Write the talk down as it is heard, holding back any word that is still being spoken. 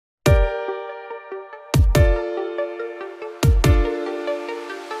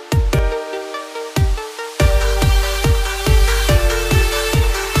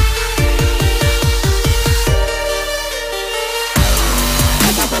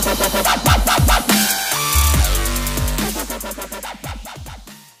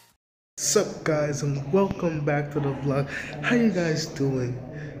What's up, guys, and welcome back to the vlog. How you guys doing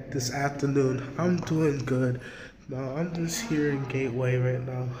this afternoon? I'm doing good. Now I'm just here in Gateway right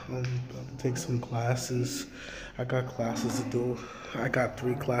now. I'm about to take some classes. I got classes to do. I got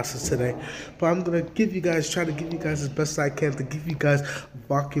 3 classes today, but I'm gonna try to give you guys as best I can to give you guys a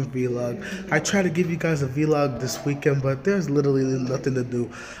walking vlog. I try to give you guys a vlog this weekend, but there's literally nothing to do.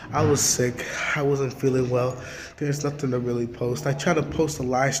 I was sick. I wasn't feeling well. There's nothing to really post. I tried to post a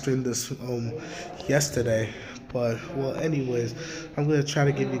live stream this yesterday, but well, anyways, I'm gonna try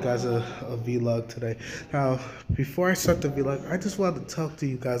to give you guys a vlog today. Now, before I start the vlog, I just wanted to talk to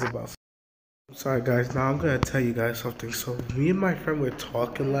you guys about. Sorry guys, now I'm gonna tell you guys something. So me and my friend were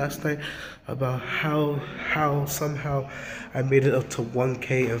talking last night about how somehow I made it up to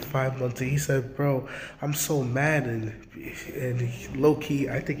 1K in 5 months. And he said, bro, I'm so mad, and low key,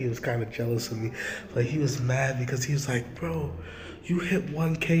 I think he was kind of jealous of me. Like, he was mad because he was like, bro, you hit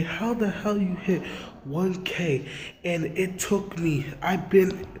 1K. How the hell you hit 1K? And it took me, I've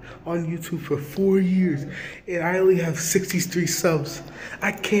been on YouTube for 4 years and I only have 63 subs.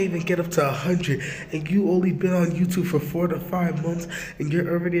 I can't even get up to 100, and you only been on YouTube for 4 to 5 months and you're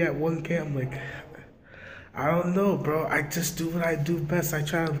already at 1K. I'm like, I don't know, bro. I just do what I do best. I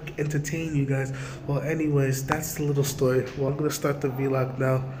try to entertain you guys. Well, anyways, that's the little story. Well, I'm gonna start the vlog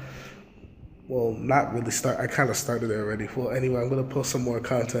now. Well, not really start. I kind of started it already. Well, anyway, I'm going to post some more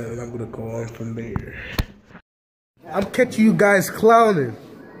content and I'm going to go on from there. I'm catching you guys clowning.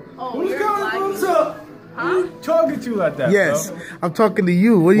 Oh, who's clowning? What's up? Huh? Who's talking to you like that, yes, bro? I'm talking to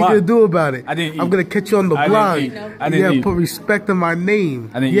you. What are you going to do about it? I didn't eat. I'm going to catch you on the blog. I didn't eat. Put respect on my name.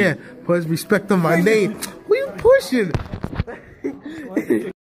 I didn't eat. Put respect on my name. What are you pushing?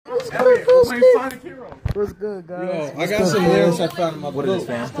 What's good, guys? Yo, I got some lyrics I found in my book. What is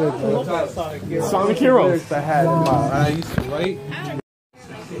this, man? Sonic Heroes. I had in I used to write.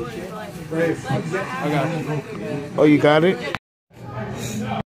 I got you. Oh, you got it?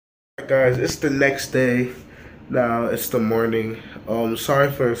 Guys, it's the next day. Now it's the morning. Sorry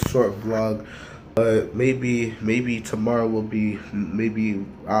for a short vlog, but maybe tomorrow will be. Maybe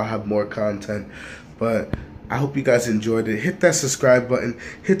I'll have more content, but. I hope you guys enjoyed it. Hit that subscribe button,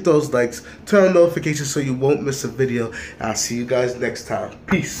 hit those likes, turn on notifications so you won't miss a video. I'll see you guys next time.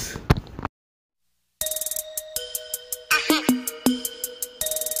 Peace.